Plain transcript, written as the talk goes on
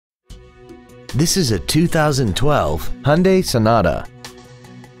This is a 2012 Hyundai Sonata.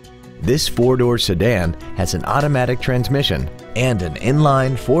 This four-door sedan has an automatic transmission and an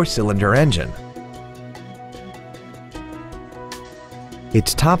inline four-cylinder engine.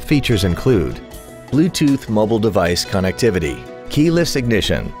 Its top features include Bluetooth mobile device connectivity, keyless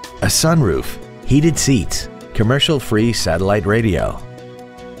ignition, a sunroof, heated seats, commercial-free satellite radio,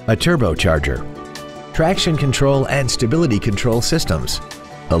 a turbocharger, traction control and stability control systems,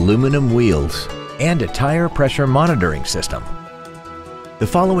 aluminum wheels, and a tire pressure monitoring system. The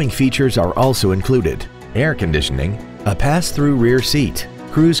following features are also included: air conditioning, a pass-through rear seat,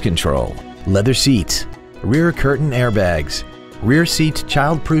 cruise control, leather seats, rear curtain airbags, rear seat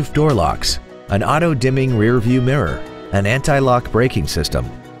child-proof door locks, an auto-dimming rear-view mirror, an anti-lock braking system,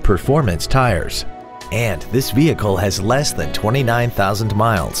 performance tires, and this vehicle has less than 29,000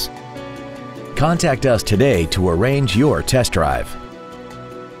 miles. Contact us today to arrange your test drive.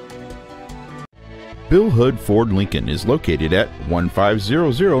 Bill Hood Ford Lincoln is located at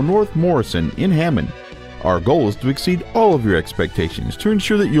 1500 North Morrison in Hammond. Our goal is to exceed all of your expectations to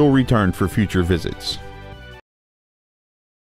ensure that you'll return for future visits.